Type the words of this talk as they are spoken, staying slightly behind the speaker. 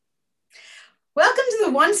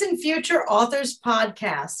Once and Future Authors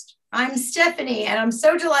podcast. I'm Stephanie, and I'm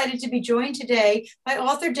so delighted to be joined today by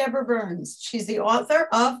author Deborah Burns. She's the author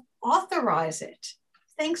of Authorize It.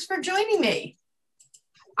 Thanks for joining me.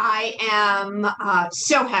 I am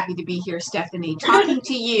so happy to be here, Stephanie. Talking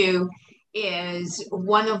to you is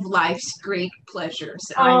one of life's great pleasures.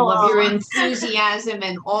 I love your enthusiasm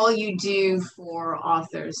and all you do for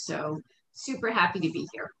authors. So super happy to be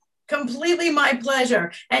here. Completely my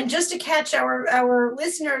pleasure. And just to catch our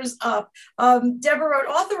listeners up, Deborah wrote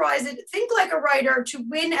Authorize It, Think Like a Writer to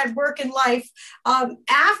Win at Work and Life,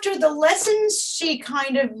 after the lessons she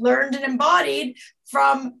kind of learned and embodied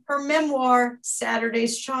from her memoir,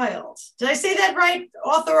 Saturday's Child. Did I say that right?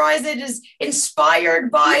 Authorize It is inspired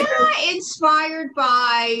by... Inspired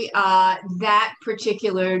by that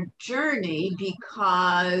particular journey,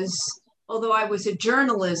 because although I was a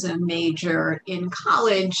journalism major in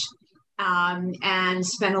college, and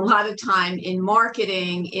spent a lot of time in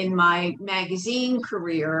marketing in my magazine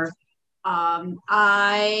career,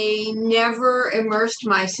 I never immersed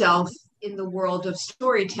myself in the world of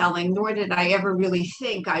storytelling, nor did I ever really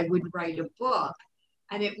think I would write a book.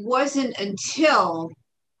 And it wasn't until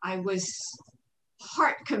I was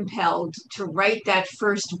heart compelled to write that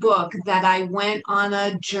first book that I went on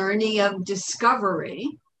a journey of discovery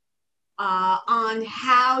on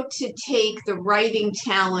how to take the writing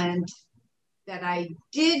talent that I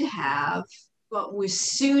did have, but was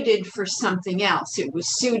suited for something else. It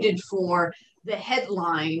was suited for the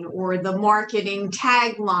headline or the marketing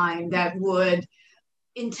tagline that would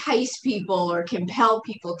entice people or compel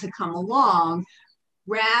people to come along,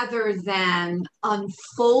 rather than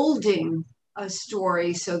unfolding a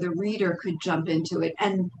story so the reader could jump into it.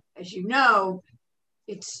 And as you know,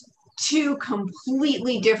 it's two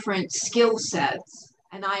completely different skill sets.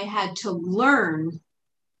 And I had to learn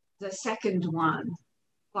the second one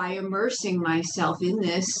by immersing myself in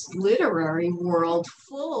this literary world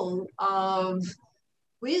full of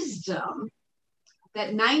wisdom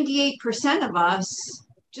that 98% of us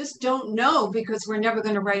just don't know because we're never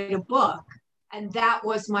going to write a book. And that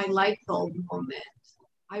was my light bulb moment.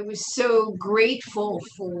 I was so grateful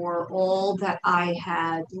for all that I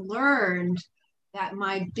had learned that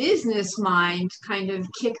my business mind kind of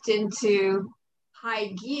kicked into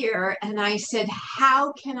high gear. And I said,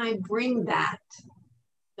 how can I bring that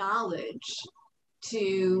knowledge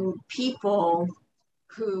to people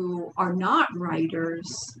who are not writers,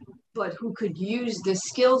 but who could use the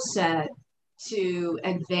skill set to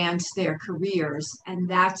advance their careers? And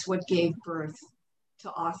that's what gave birth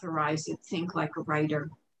to Authorize It, Think Like a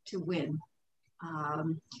Writer to Win.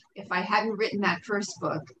 If I hadn't written that first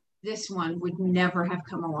book, this one would never have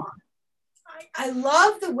come along. I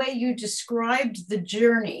love the way you described the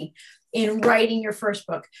journey in writing your first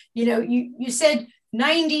book. You know, you said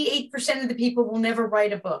 98% of the people will never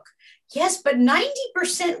write a book. Yes, but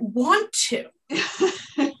 90% want to.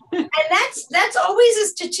 And that's always a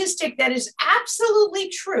statistic that is absolutely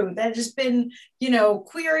true, that has been,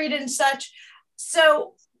 queried and such.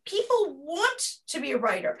 So people want to be a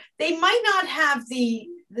writer. They might not have the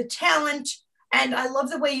talent. And I love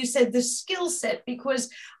the way you said the skill set, because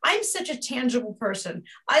I'm such a tangible person.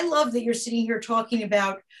 I love that you're sitting here talking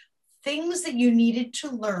about things that you needed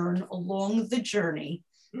to learn along the journey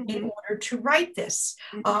in order to write this.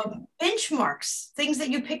 Benchmarks, things that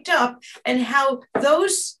you picked up, and how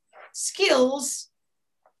those skills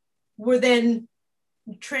were then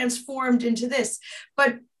transformed into this.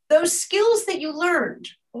 But those skills that you learned,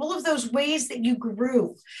 all of those ways that you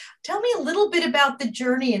grew. Tell me a little bit about the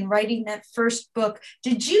journey in writing that first book.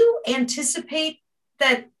 Did you anticipate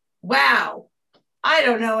that, wow, I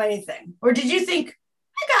don't know anything? Or did you think,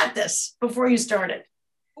 I got this before you started?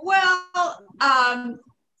 Well,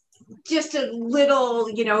 just a little,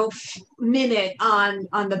 minute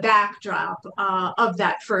on the backdrop of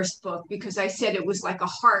that first book, because I said it was like a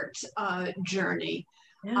heart journey.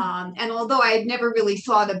 Yeah. And although I had never really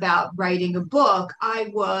thought about writing a book,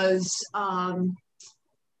 I was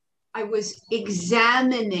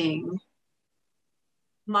examining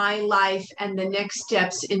my life and the next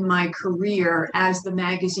steps in my career as the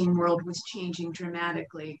magazine world was changing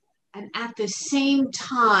dramatically. And at the same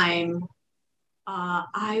time,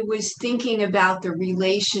 I was thinking about the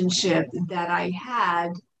relationship that I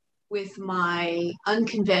had with my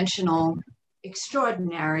unconventional,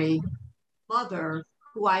 extraordinary mother,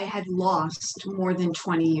 who I had lost more than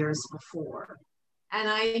 20 years before. And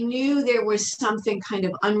I knew there was something kind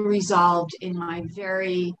of unresolved in my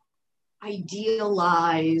very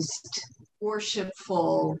idealized,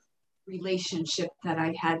 worshipful relationship that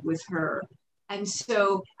I had with her. And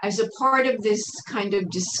so as a part of this kind of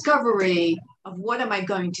discovery, what am I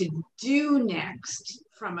going to do next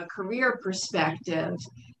from a career perspective,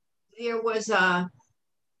 there was a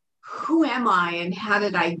who am I and how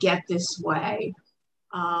did I get this way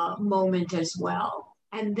moment as well.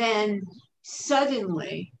 And then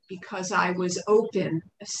suddenly, because I was open,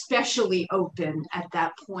 especially open at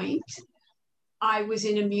that point, I was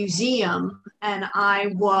in a museum and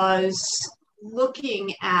I was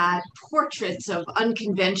looking at portraits of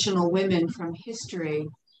unconventional women from history.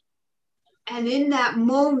 And in that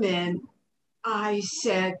moment, I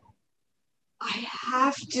said, I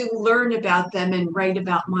have to learn about them and write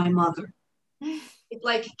about my mother. It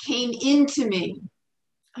like came into me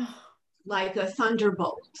like a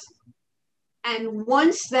thunderbolt. And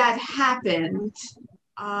once that happened,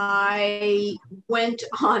 I went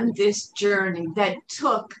on this journey that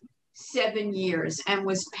took 7 years and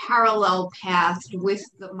was parallel pathed with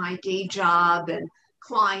my day job and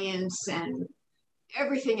clients and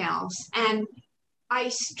everything else. And I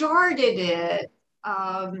started it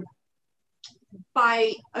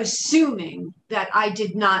by assuming that I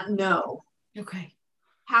did not know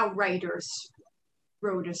how writers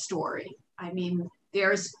wrote a story. I mean,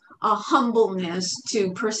 there's a humbleness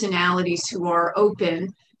to personalities who are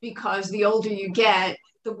open, because the older you get,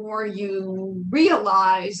 the more you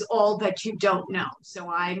realize all that you don't know. So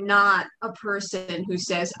I'm not a person who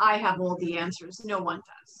says, I have all the answers. No one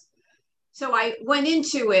does. So I went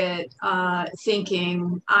into it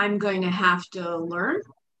thinking I'm going to have to learn.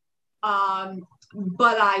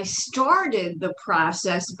 But I started the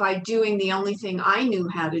process by doing the only thing I knew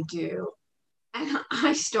how to do. And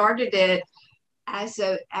I started it as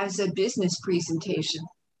a business presentation,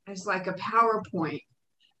 as like a PowerPoint.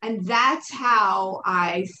 And that's how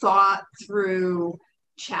I thought through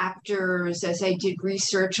chapters as I did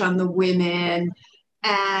research on the women.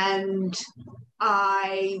 And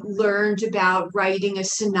I learned about writing a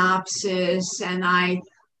synopsis, and I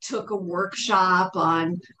took a workshop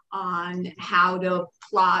on how to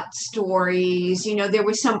plot stories. You know, there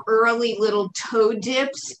were some early little toe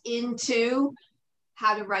dips into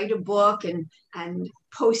how to write a book and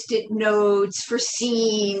post-it notes for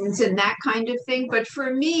scenes and that kind of thing. But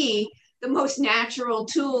for me, the most natural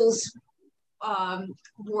tools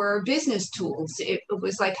were business tools. It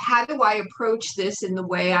was like, how do I approach this in the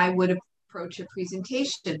way I would approach a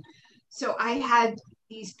presentation? So I had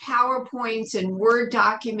these PowerPoints and Word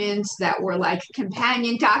documents that were like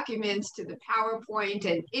companion documents to the PowerPoint,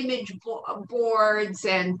 and image boards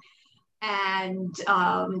and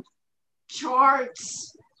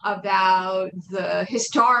charts about the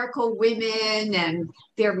historical women and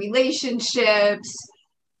their relationships.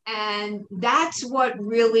 And that's what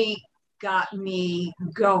really got me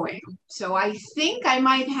going. So I think I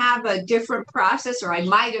might have a different process, or I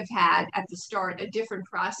might have had at the start a different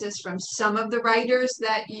process from some of the writers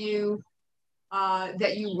that you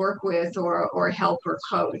work with or help or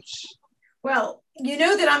coach. Well, you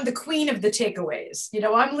know that I'm the queen of the takeaways. You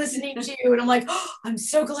know, I'm listening to you and I'm like, oh, I'm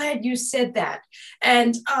so glad you said that.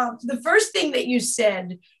 And the first thing that you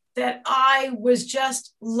said that I was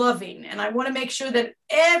just loving, and I want to make sure that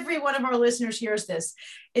every one of our listeners hears this,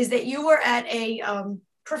 is that you were at a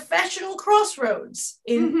professional crossroads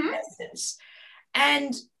in essence.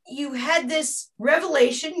 And you had this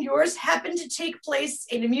revelation. Yours happened to take place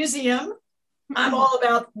in a museum. I'm all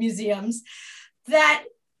about museums. That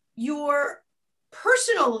your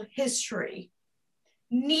personal history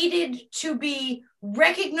needed to be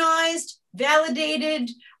recognized,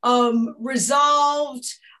 validated, resolved,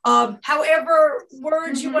 however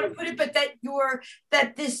words you want to put it, but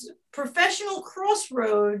that this professional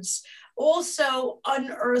crossroads also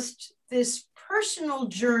unearthed this personal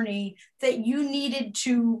journey that you needed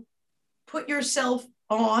to put yourself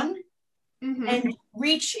on and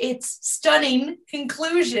reach its stunning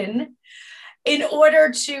conclusion in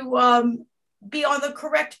order to be on the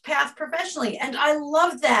correct path professionally. And I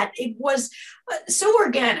love that. It was so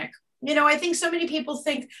organic. You know, I think so many people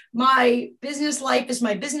think my business life is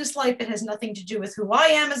my business life. It has nothing to do with who I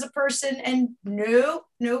am as a person. And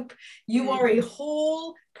nope. You are a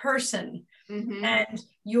whole person. And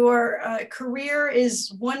your career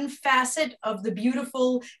is one facet of the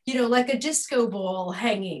beautiful, you know, like a disco ball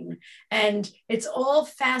hanging. And it's all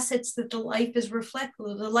facets that the light is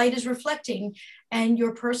reflecting. And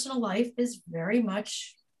your personal life is very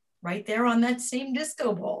much right there on that same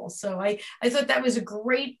disco ball. So I thought that was a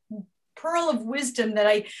great pearl of wisdom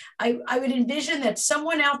that I would envision that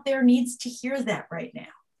someone out there needs to hear that right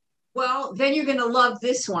now. Well, then you're going to love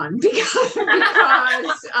this one because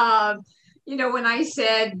you know, when I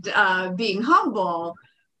said being humble,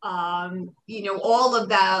 you know, all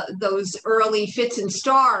of those early fits and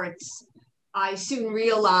starts I soon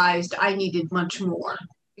realized I needed much more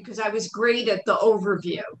because I was great at the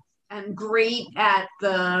overview and great at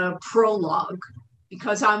the prologue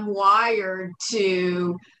because I'm wired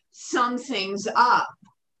to sum things up.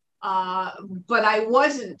 But I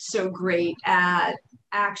wasn't so great at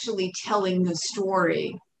actually telling the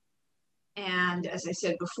story. And as I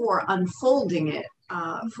said before, unfolding it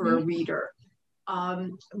for a reader.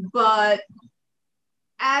 But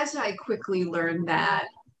as I quickly learned that,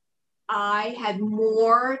 I had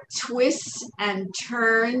more twists and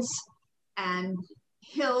turns and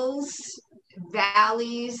hills,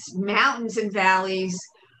 valleys, mountains and valleys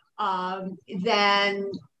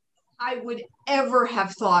than I would ever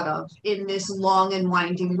have thought of in this long and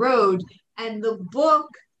winding road. And the book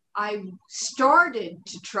I started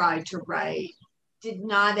to try to write did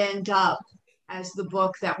not end up as the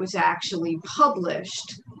book that was actually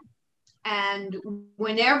published. And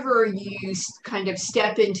whenever you kind of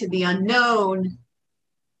step into the unknown,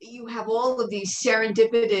 you have all of these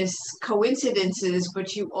serendipitous coincidences,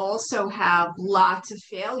 but you also have lots of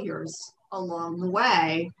failures along the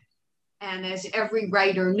way. And as every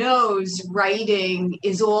writer knows, writing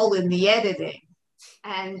is all in the editing.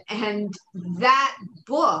 And that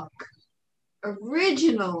book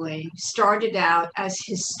originally started out as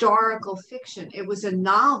historical fiction. It was a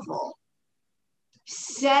novel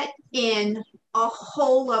set in a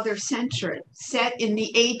whole other century, set in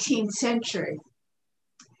the 18th century.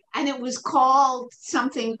 And it was called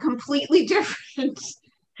something completely different.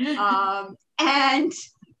 And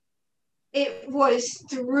it was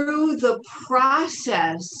through the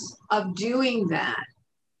process of doing that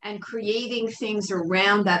and creating things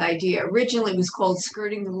around that idea. Originally, it was called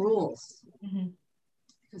Skirting the Rules,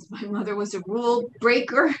 because my mother was a rule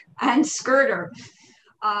breaker and skirter.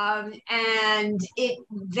 And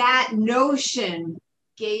that notion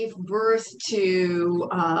gave birth to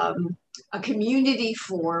a community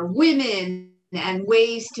for women and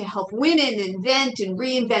ways to help women invent and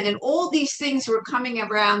reinvent. And all these things were coming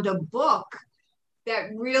around a book that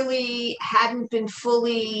really hadn't been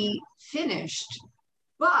fully finished.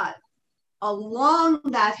 But along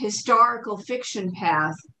that historical fiction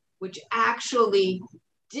path, which actually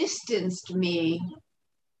distanced me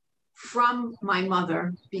from my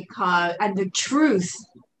mother and the truth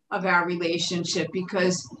of our relationship,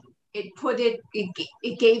 because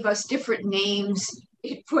it gave us different names.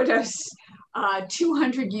 It put us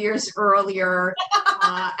 200 years earlier,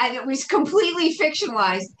 and it was completely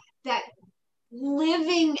fictionalized. That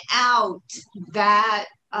living out that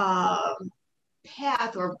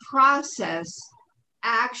path or process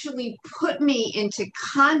actually put me into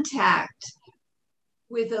contact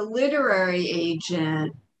with a literary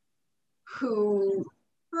agent who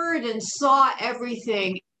heard and saw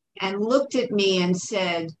everything and looked at me and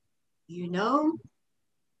said, you know,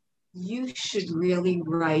 you should really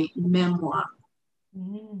write memoir,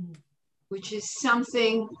 which is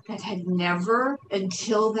something that had never,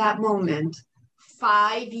 until that moment,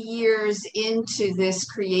 5 years into this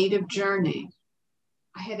creative journey,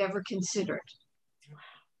 I had ever considered.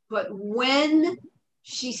 But when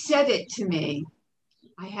she said it to me,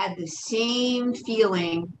 I had the same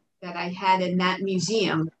feeling that I had in that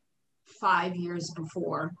museum 5 years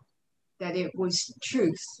before, that it was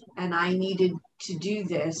truth and I needed to do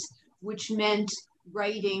this, which meant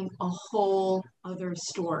writing a whole other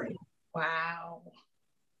story. Wow.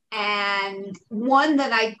 And one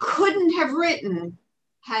that I couldn't have written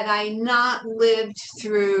had I not lived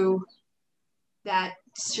through that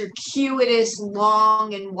circuitous,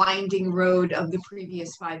 long and winding road of the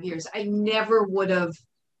previous 5 years. I never would have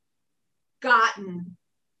gotten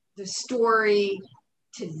the story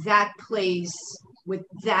to that place with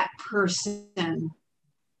that person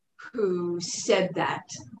who said that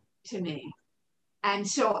to me. And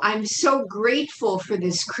so I'm so grateful for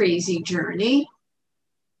this crazy journey,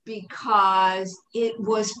 because it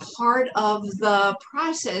was part of the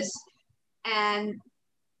process. And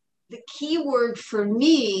the key word for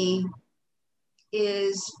me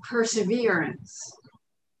is perseverance.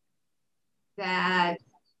 That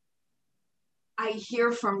I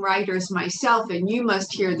hear from writers myself, and you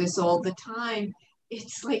must hear this all the time.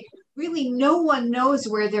 It's like really no one knows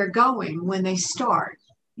where they're going when they start.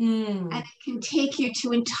 And it can take you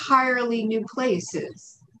to entirely new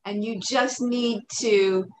places. And you just need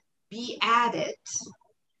to be at it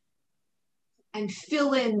and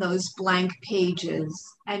fill in those blank pages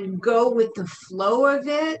and go with the flow of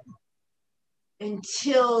it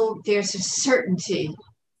until there's a certainty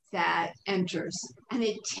that enters. And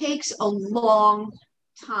it takes a long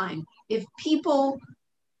time. If people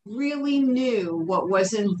really knew what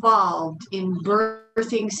was involved in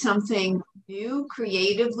birthing something knew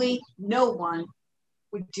creatively, no one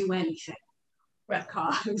would do anything Right.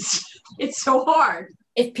 because it's so hard.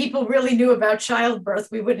 If people really knew about childbirth,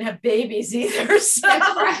 we wouldn't have babies either. So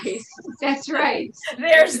That's right. That's right.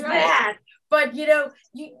 there's That's right. that. But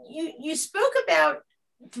you spoke about,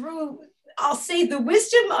 through, I'll say, the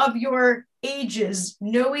wisdom of your ages,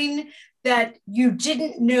 knowing that you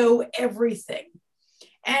didn't know everything.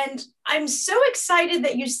 And I'm so excited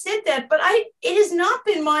that you said that, but it has not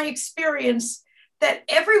been my experience that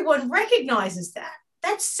everyone recognizes that.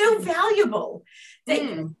 That's so valuable that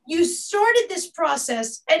you started this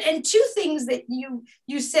process. And two things that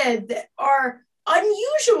you said that are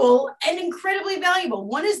unusual and incredibly valuable.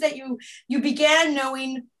 One is that you began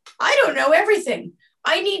knowing, I don't know everything.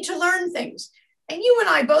 I need to learn things. And you and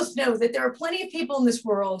I both know that there are plenty of people in this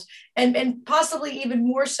world, and possibly even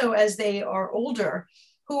more so as they are older,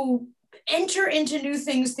 who enter into new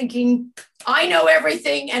things thinking, I know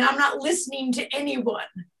everything and I'm not listening to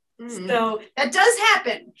anyone. So that does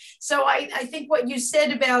happen. So I think what you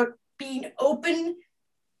said about being open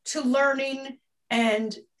to learning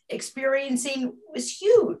and experiencing was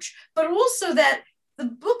huge, but also that the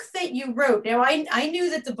book that you wrote, now I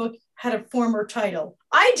knew that the book had a former title.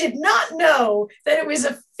 I did not know that it was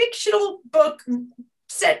a fictional book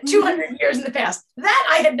set 200 years in the past. That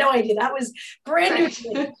I had no idea. That was brand new to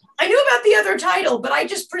me. I knew about the other title, but I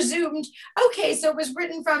just presumed, okay, so it was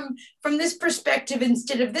written from this perspective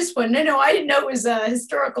instead of this one. No, I didn't know it was a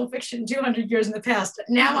historical fiction 200 years in the past.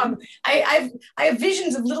 Now I have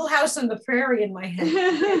visions of Little House on the Prairie in my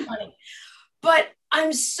head. But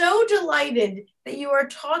I'm so delighted that you are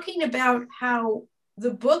talking about how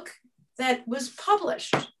the book that was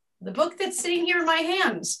published, the book that's sitting here in my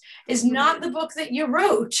hands, is not the book that you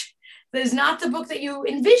wrote. That is not the book that you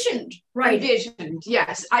envisioned, right? Envisioned,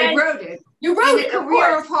 yes. I wrote it. You wrote it. In a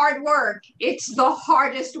career of hard work. It's the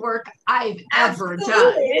hardest work I've ever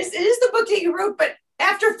done. It is the book that you wrote, but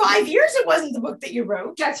after 5 years, it wasn't the book that you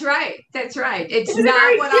wrote. That's right. That's right. It's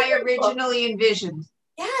not what I originally envisioned.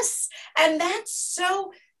 Yes. And that's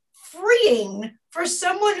so freeing for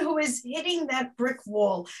someone who is hitting that brick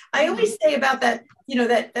wall. I always say about that,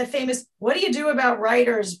 that famous, what do you do about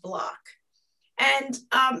writer's block? And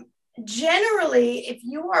generally, if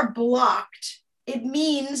you are blocked, it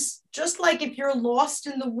means, just like if you're lost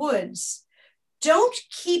in the woods, don't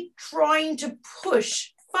keep trying to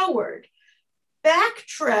push forward.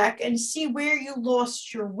 Backtrack and see where you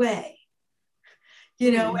lost your way.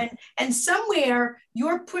 And somewhere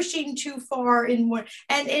you're pushing too far in one.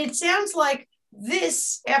 And it sounds like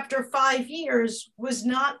this, after 5 years, was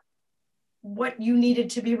not what you needed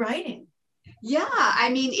to be writing. Yeah, I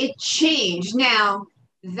mean, it changed. Now,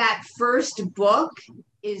 that first book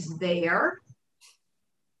is there.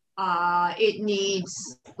 It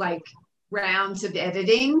needs like rounds of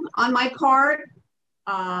editing on my part,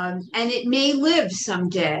 and it may live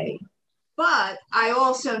someday. But I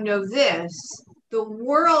also know this. The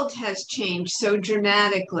world has changed so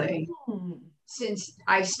dramatically since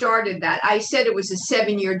I started that. I said it was a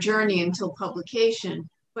 7-year journey until publication,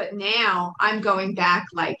 but now I'm going back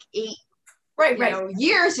like 8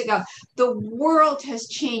 years ago. The world has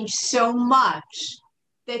changed so much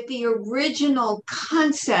that the original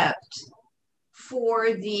concept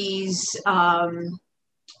for these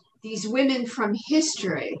women from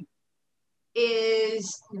history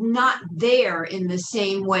is not there in the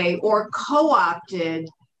same way, or co-opted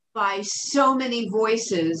by so many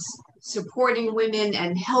voices supporting women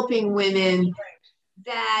and helping women,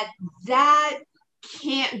 that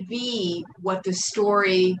can't be what the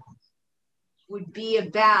story would be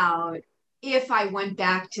about if I went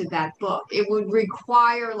back to that book. It would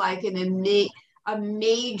require like a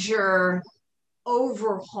major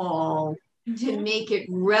overhaul to make it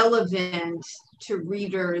relevant to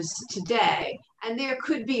readers today. And there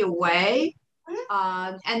could be a way,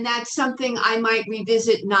 and that's something I might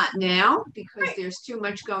revisit, not now because there's too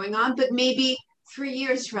much going on, but maybe 3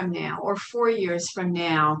 years from now or 4 years from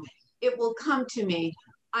now, it will come to me.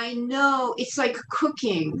 I know it's like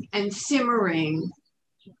cooking and simmering.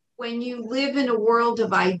 When you live in a world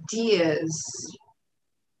of ideas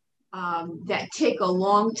that take a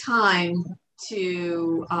long time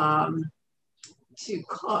to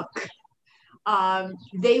cook,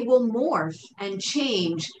 they will morph and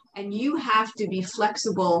change, and you have to be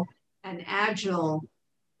flexible and agile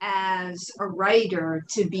as a writer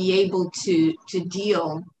to be able to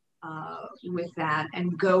deal with that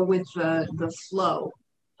and go with the flow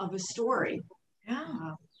of a story.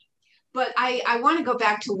 Yeah. But I want to go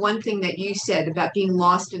back to one thing that you said about being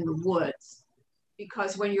lost in the woods,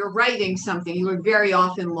 because when you're writing something, you are very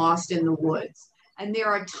often lost in the woods. And there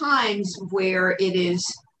are times where it is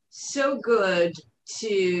so good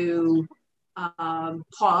to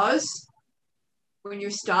pause when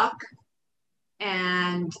you're stuck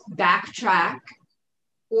and backtrack,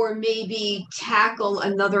 or maybe tackle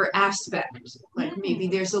another aspect. Like maybe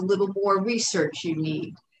there's a little more research you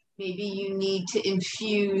need. Maybe you need to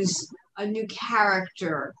infuse a new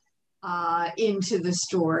character into the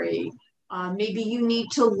story. Maybe you need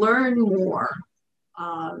to learn more.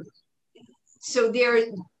 So there,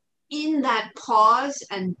 in that pause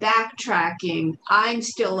and backtracking, I'm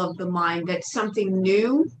still of the mind that something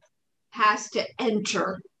new has to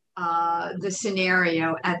enter the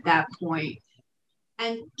scenario at that point.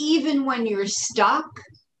 And even when you're stuck,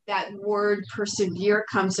 that word persevere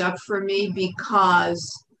comes up for me, because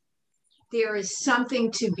there is something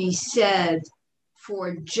to be said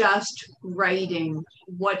for just writing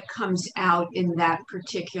what comes out in that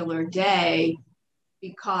particular day.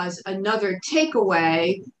 Because another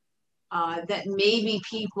takeaway that maybe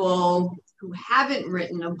people who haven't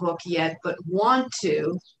written a book yet but want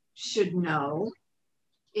to should know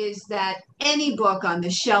is that any book on the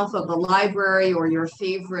shelf of a library or your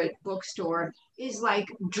favorite bookstore is like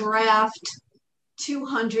draft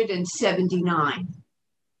 279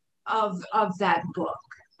 of that book.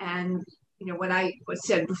 And you know what I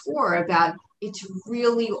said before about it's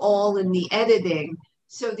really all in the editing.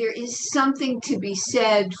 So there is something to be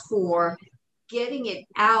said for getting it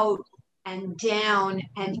out and down,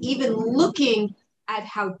 and even looking at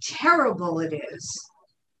how terrible it is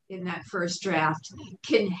in that first draft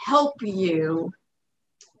can help you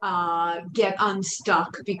get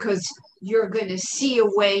unstuck, because you're going to see a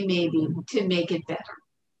way maybe to make it better.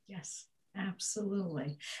 Yes,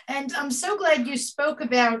 absolutely. And I'm so glad you spoke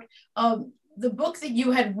about the book that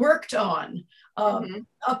you had worked on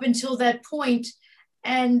up until that point,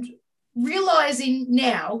 and realizing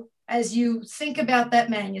now, as you think about that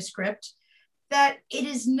manuscript, that it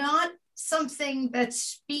is not something that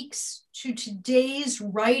speaks to today's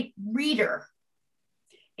reader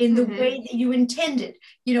in the way that you intended.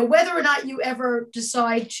 You know, whether or not you ever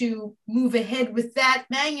decide to move ahead with that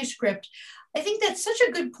manuscript, I think that's such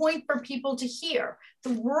a good point for people to hear.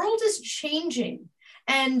 The world is changing.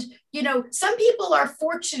 And, you know, some people are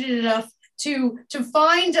fortunate enough to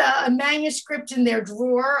find a manuscript in their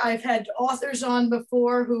drawer. I've had authors on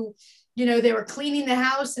before who, you know, they were cleaning the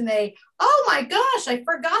house and they, oh my gosh, I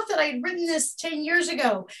forgot that I had written this 10 years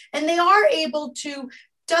ago. And they are able to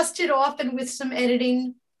dust it off and with some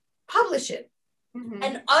editing, publish it.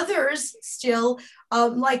 And others still,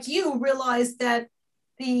 like you, realize that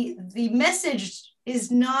the message is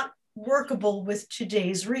not workable with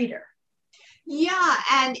today's reader. Yeah,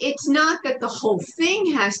 and it's not that the whole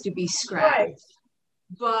thing has to be scrapped,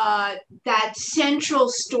 but that central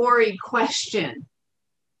story question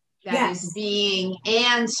that is being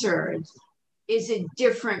answered is a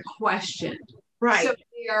different question. Right. So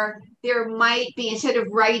there might be, instead of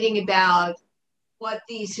writing about what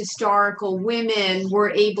these historical women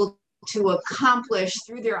were able to accomplish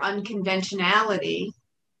through their unconventionality,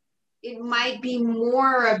 it might be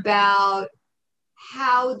more about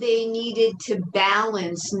how they needed to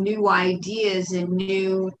balance new ideas and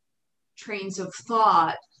new trains of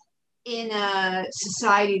thought in a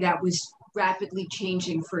society that was rapidly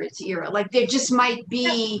changing for its era. Like there just might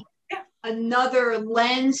be another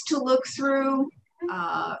lens to look through,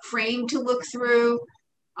 frame to look through,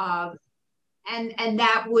 and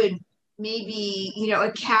that would maybe, you know,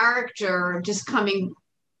 a character, just coming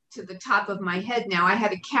to the top of my head now, I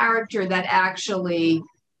had a character that actually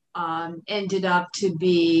ended up to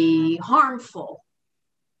be harmful.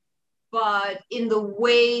 But in the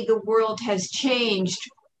way the world has changed,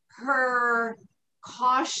 her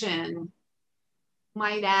caution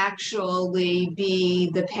might actually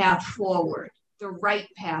be the path forward, the right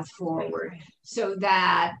path forward, so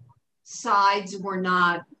that sides were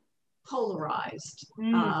not polarized.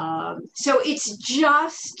 So it's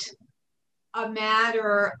just a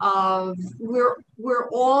matter of we're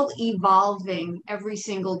all evolving every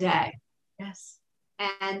single day. Yes.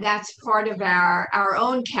 And that's part of our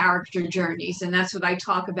own character journeys. And that's what I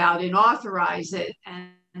talk about in Authorize It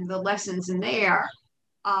and the lessons in there.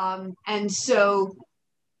 And so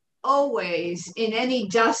always in any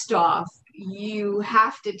dust off, you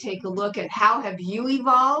have to take a look at how have you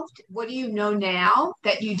evolved? What do you know now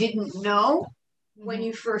that you didn't know when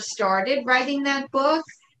you first started writing that book?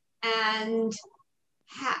 And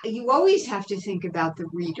you always have to think about the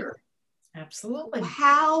reader. Absolutely.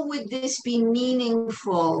 How would this be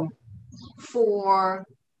meaningful for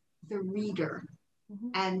the reader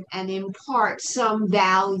and impart some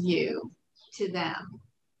value to them?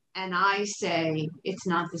 And I say it's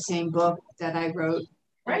not the same book that I wrote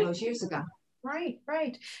all those years ago. Right,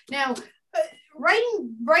 right. Now,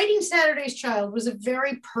 writing Saturday's Child was a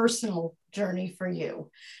very personal journey for you,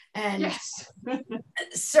 and Yes.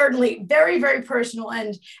 certainly very, very personal.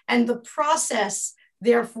 And the process,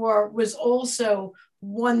 therefore, was also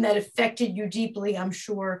one that affected you deeply, I'm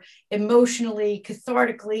sure, emotionally,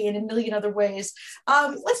 cathartically, and a million other ways.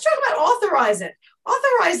 Let's talk about Authorize It.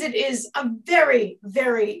 Authorize It is a very,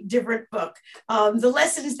 very different book. The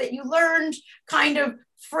lessons that you learned kind of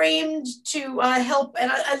framed to help.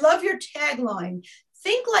 And I love your tagline: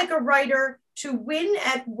 think like a writer to win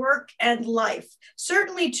at work and life.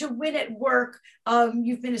 Certainly, to win at work,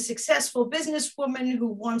 you've been a successful businesswoman who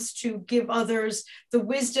wants to give others the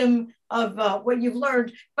wisdom of what you've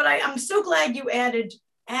learned. But I'm so glad you added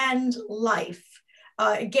 "and life."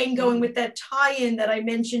 Again, going with that tie-in that I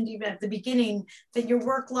mentioned even at the beginning, that your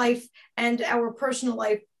work life and our personal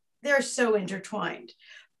life, they're so intertwined.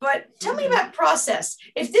 But tell me about process.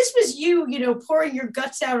 If this was you, pouring your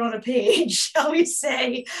guts out on a page, shall we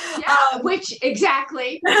say? Yeah, which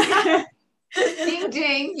exactly. Ding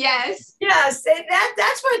ding, yes. Yes,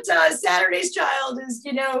 that's what Saturday's Child is.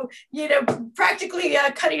 Practically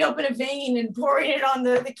cutting open a vein and pouring it on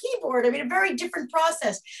the keyboard. I mean, a very different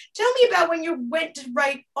process. Tell me about when you went to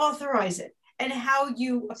write Authorize It and how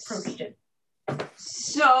you approached it.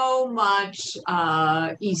 So much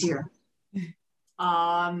easier.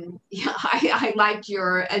 Yeah, I liked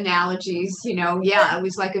your analogies. Yeah, it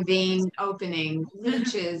was like a vein opening,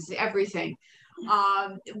 leeches, everything.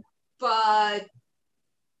 But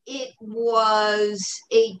it was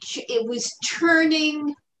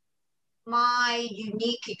turning my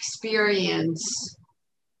unique experience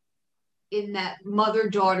in that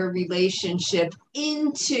mother-daughter relationship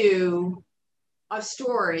into a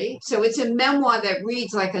story. So it's a memoir that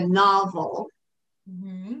reads like a novel,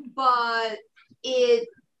 but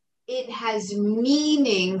it has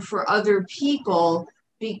meaning for other people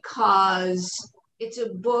because it's a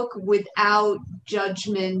book without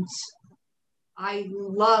judgment. I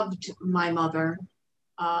loved my mother,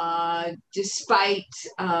 despite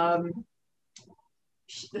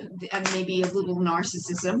maybe a little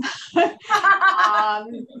narcissism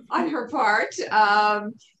on her part.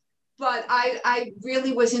 But I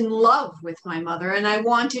really was in love with my mother, and I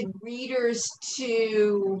wanted readers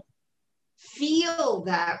to feel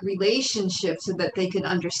that relationship so that they could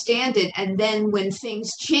understand it. And then when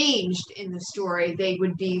things changed in the story, they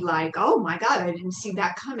would be like, oh my God, I didn't see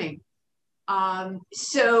that coming.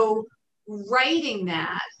 So writing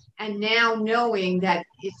that and now knowing that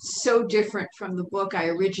it's so different from the book I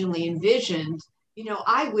originally envisioned,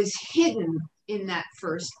 I was hidden in that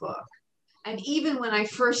first book. And even when I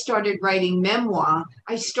first started writing memoir,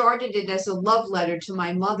 I started it as a love letter to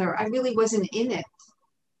my mother. I really wasn't in it.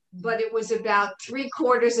 But it was about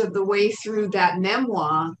 3/4 of the way through that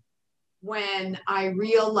memoir when I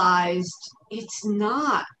realized it's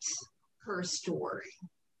not her story.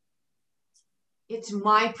 It's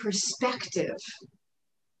my perspective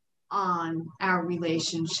on our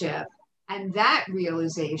relationship. And that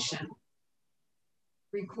realization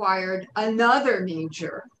required another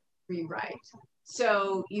major rewrite.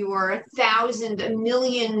 So you are 1,000, a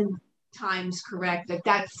million times correct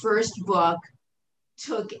that first book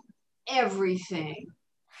took everything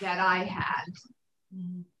that I had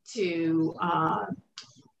to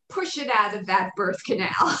push it out of that birth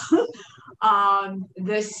canal.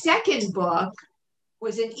 The second book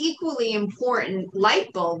was an equally important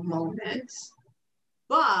light bulb moment,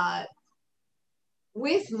 but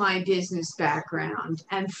with my business background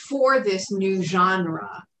and for this new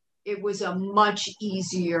genre, it was a much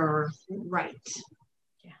easier write.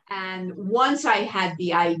 Yeah. And once I had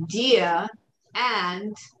the idea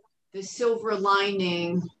and the silver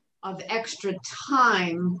lining of extra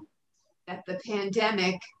time that the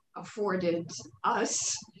pandemic afforded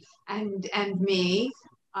us and me,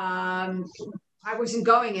 I wasn't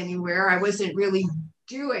going anywhere. I wasn't really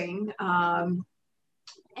doing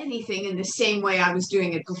anything in the same way I was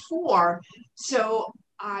doing it before. So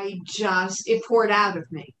it poured out of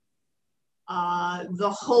me.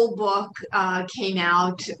 The whole book came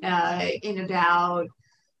out in about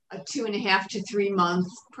a 2.5 to 3 month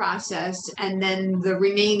process. And then the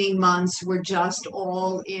remaining months were just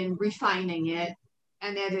all in refining it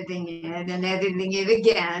and editing it and editing it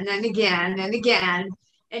again and again and again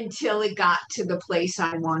until it got to the place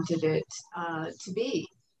I wanted it to be.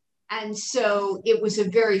 And so it was a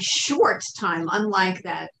very short time, unlike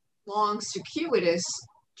that long, circuitous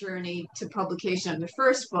journey to publication of the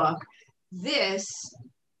first book. This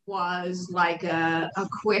was like a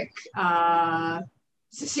quick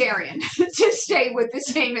cesarean, to stay with the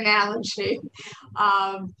same analogy.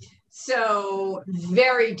 So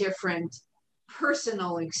very different.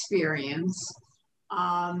 personal experience,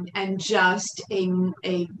 and just a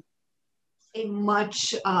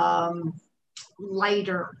much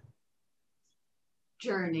lighter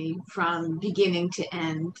journey from beginning to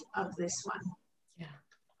end of this one. Yeah,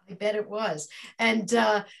 I bet it was. And,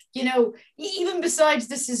 even besides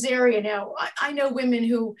the cesarean, now I know women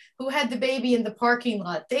who had the baby in the parking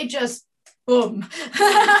lot. They just, boom.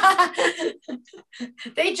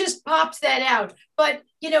 They just popped that out. But,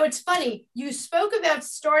 it's funny. You spoke about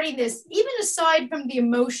starting this, even aside from the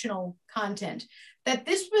emotional content, that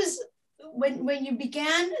this was when you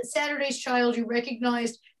began Saturday's Child, you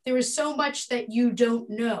recognized there is so much that you don't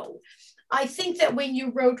know. I think that when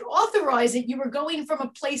you wrote Authorize It, you were going from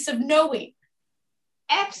a place of knowing.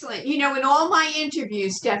 Excellent. In all my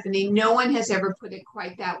interviews, Stephanie, no one has ever put it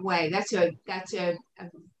quite that way. That's a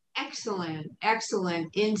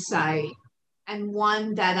excellent insight, and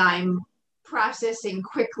one that I'm processing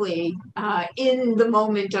quickly in the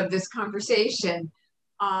moment of this conversation.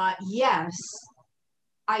 Yes,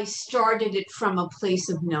 I started it from a place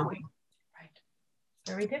of knowing. Right.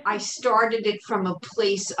 Very different. I started it from a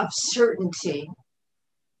place of certainty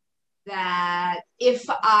that if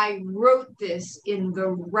I wrote this in the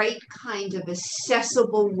right kind of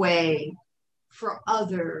accessible way for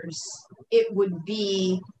others, it would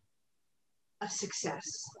be a success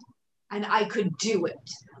and I could do it.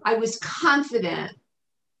 I was confident.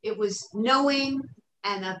 It was knowing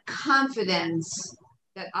and a confidence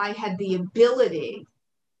that I had the ability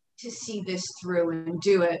to see this through and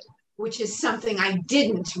do it, which is something I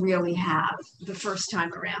didn't really have the first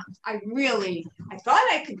time around. I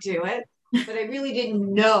thought I could do it, but I really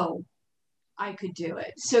didn't know I could do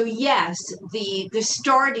it. So yes, the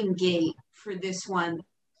starting gate for this one,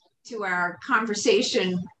 to our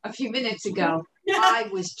conversation a few minutes ago, I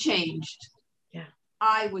was changed. Yeah.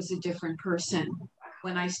 I was a different person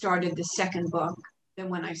when I started the second book than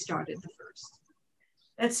when I started the first.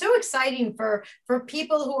 That's so exciting for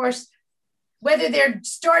people who are, whether they're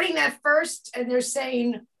starting that first and they're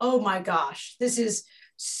saying, oh my gosh, this is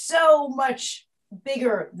so much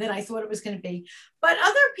bigger than I thought it was going to be. But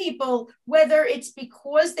other people, whether it's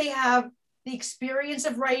because they have the experience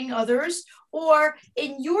of writing others, or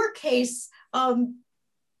in your case,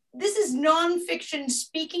 this is nonfiction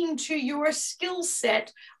speaking to your skill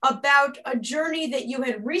set about a journey that you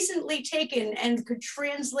had recently taken and could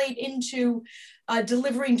translate into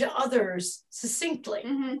delivering to others succinctly.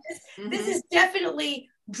 Mm-hmm. This is definitely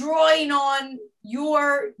drawing on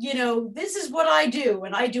your, this is what I do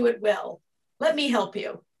and I do it well. Let me help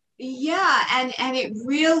you. Yeah, and it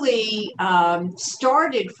really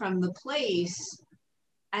started from the place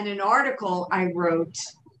and an article I wrote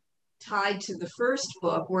tied to the first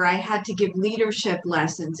book where I had to give leadership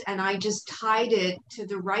lessons, and I just tied it to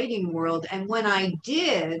the writing world. And when I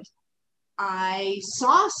did, I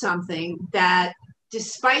saw something that,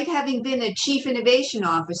 despite having been a chief innovation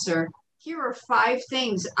officer, here are 5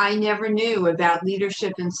 things I never knew about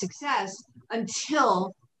leadership and success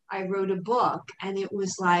until I wrote a book. And it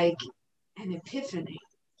was like an epiphany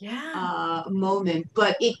moment,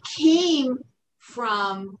 but it came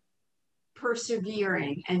from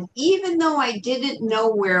persevering. And even though I didn't know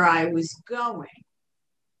where I was going,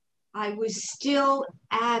 I was still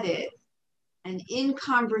at it and in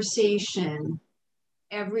conversation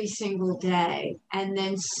every single day. And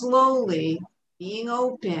then slowly being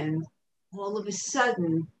open, all of a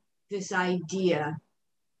sudden, this idea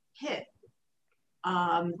hit.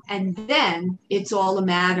 And then it's all a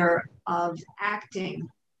matter of acting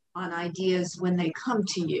on ideas when they come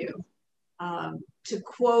to you. To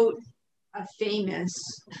quote a famous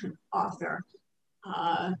author,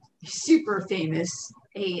 super famous,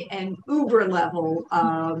 an uber level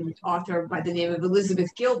author by the name of Elizabeth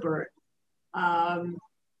Gilbert.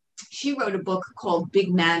 She wrote a book called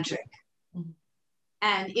Big Magic.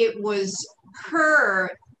 And it was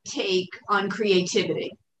her take on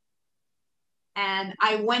creativity. And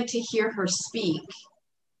I went to hear her speak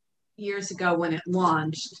years ago when it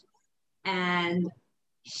launched. And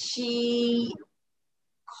she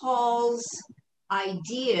calls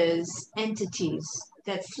ideas entities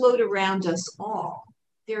that float around us all.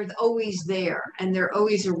 They're always there and they're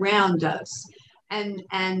always around us. And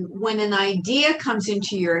when an idea comes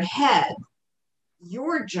into your head,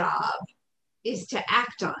 your job is to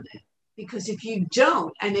act on it. Because if you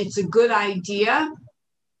don't, and it's a good idea,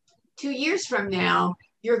 2 years from now,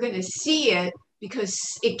 you're going to see it because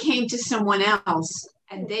it came to someone else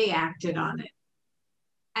and they acted on it.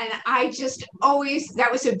 And I just always,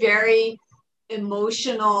 that was a very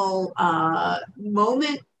emotional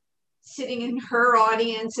moment, sitting in her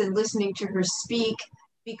audience and listening to her speak.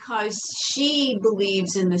 because she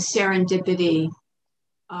believes in the serendipity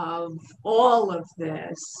of all of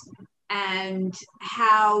this and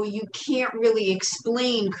how you can't really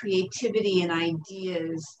explain creativity and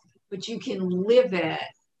ideas, but you can live it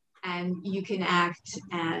and you can act.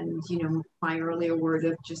 And, you know, my earlier word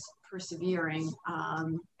of just persevering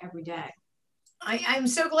every day. I'm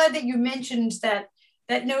so glad that you mentioned that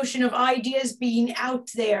notion of ideas being out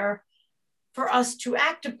there for us to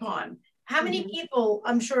act upon. How many people,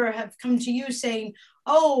 I'm sure, have come to you saying,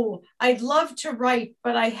 oh, I'd love to write,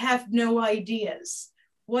 but I have no ideas?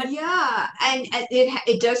 What? Yeah, and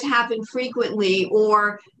it does happen frequently,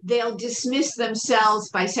 or they'll dismiss themselves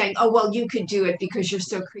by saying, oh, well, you could do it because you're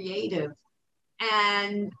so creative.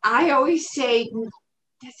 And I always say,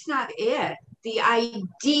 that's not it. The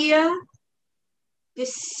idea, the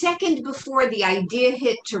second before the idea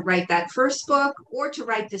hit to write that first book or to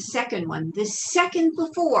write the second one, the second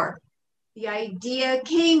before the idea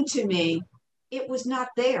came to me, it was not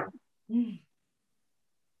there.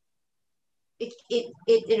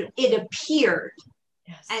 It appeared.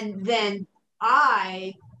 Yes. And then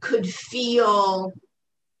I could feel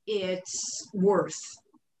its worth.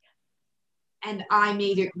 And I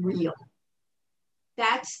made it real.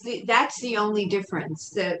 That's the only difference.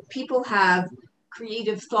 That people have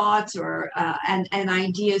creative thoughts or and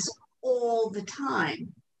ideas all the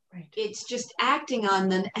time. Right. It's just acting on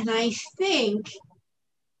them. And I think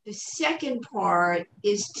the second part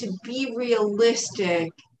is to be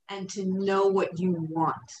realistic and to know what you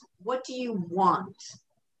want. What do you want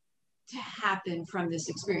to happen from this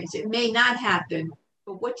experience? It may not happen,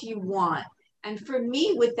 but what do you want? And for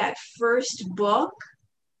me, with that first book,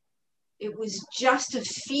 it was just a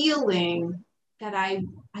feeling that I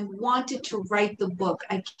wanted to write the book.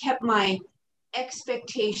 I kept my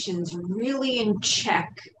expectations really in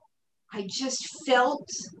check. I just felt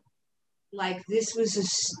like this was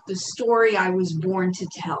the story I was born to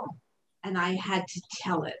tell, and I had to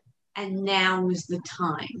tell it. And now was the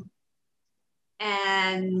time.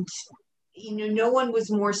 And, you know, no one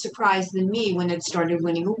was more surprised than me when it started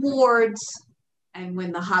winning awards and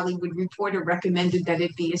when the Hollywood Reporter recommended that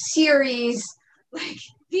it be a series. Like,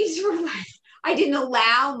 these were like, I didn't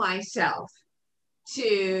allow myself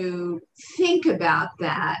to think about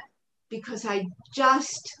that because I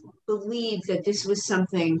just believed that this was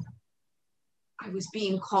something I was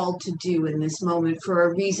being called to do in this moment for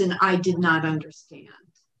a reason I did not understand.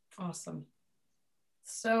 Awesome.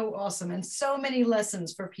 So awesome. And so many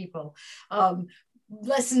lessons for people.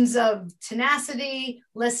 Lessons of tenacity,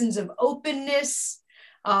 lessons of openness,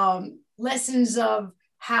 lessons of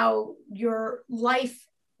how your life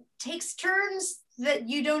takes turns that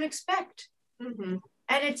you don't expect. Mm-hmm.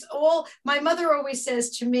 And it's all, my mother always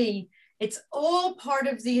says to me, it's all part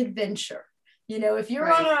of the adventure. You know, if you're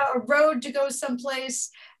Right. on a road to go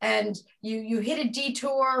someplace and you hit a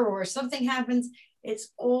detour or something happens, it's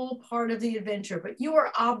all part of the adventure. But you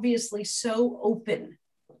are obviously so open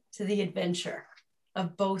to the adventure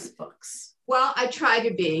of both books. Well, I try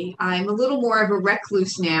to be. I'm a little more of a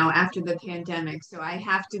recluse now after the pandemic. So I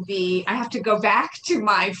have to go back to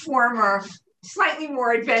my former, slightly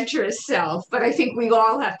more adventurous self. But I think we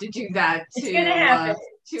all have to do that too. It's going to happen.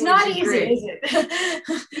 It's not easy, is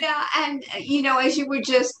it? Yeah. And, you know, as you were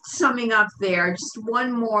just summing up there, just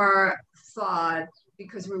one more thought,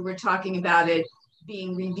 because we were talking about it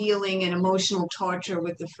being revealing and emotional torture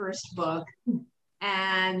with the first book.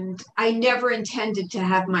 And I never intended to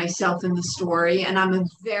have myself in the story. And I'm a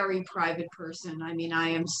very private person. I mean, I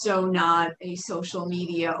am so not a social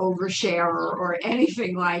media oversharer or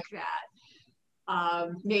anything like that.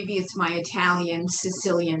 Maybe it's my Italian,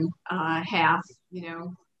 Sicilian half, you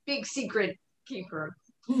know, big secret keeper.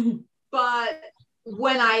 But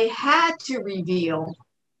when I had to reveal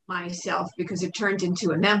myself, because it turned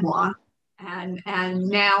into a memoir, and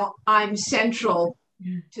now I'm central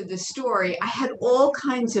to the story, I had all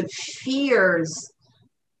kinds of fears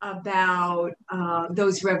about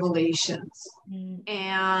those revelations.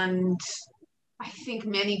 And I think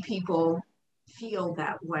many people feel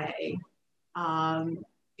that way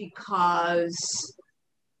because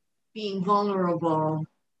being vulnerable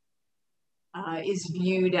is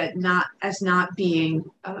viewed as not being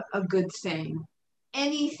a good thing.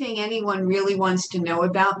 Anything anyone really wants to know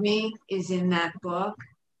about me is in that book.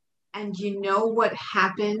 And you know what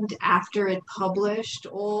happened after it published?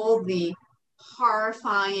 All the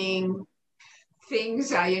horrifying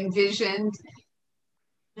things I envisioned?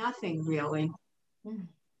 Nothing really.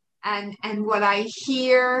 And what I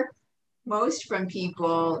hear most from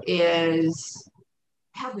people is,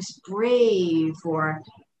 that was brave, or,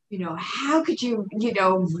 you know, how could you, you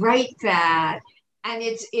know, write that? and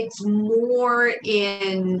it's more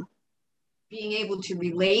in being able to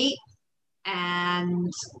relate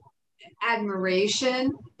and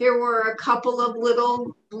admiration. There were a couple of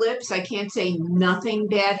little blips. I can't say nothing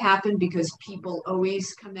bad happened because people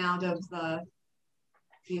always come out of the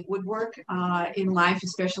woodwork in life,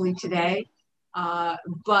 especially today.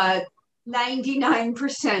 But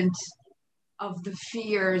 99% of the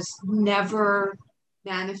fears never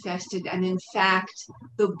manifested. And in fact,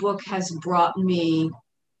 the book has brought me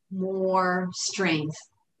more strength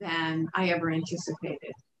than I ever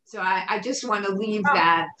anticipated. So I just want to leave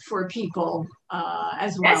that for people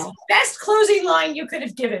as well. Best closing line you could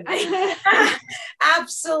have given me.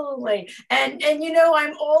 Absolutely. And you know,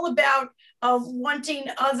 I'm all about wanting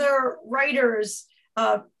other writers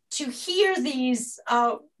to hear these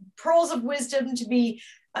pearls of wisdom, to be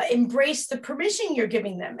embrace the permission you're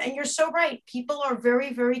giving them. And you're so right. People are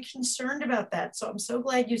very, very concerned about that. So I'm so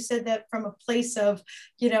glad you said that from a place of,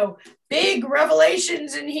 you know, big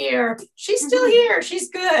revelations in here. She's still here. She's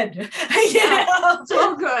good. It's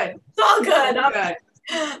all good. It's all good.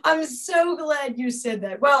 I'm so glad you said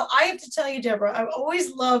that. Well, I have to tell you, Deborah, I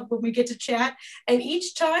always love when we get to chat, and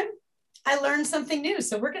each time I learned something new.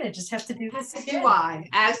 So we're going to just have to do this again.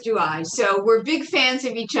 As do I. So we're big fans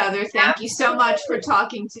of each other. Thank you so much for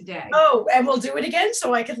talking today. Oh, and we'll do it again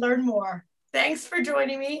so I can learn more. Thanks for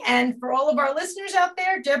joining me. And for all of our listeners out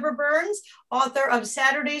there, Deborah Burns, author of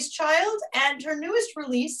Saturday's Child and her newest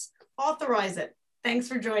release, Authorize It. Thanks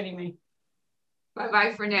for joining me.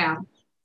 Bye-bye for now.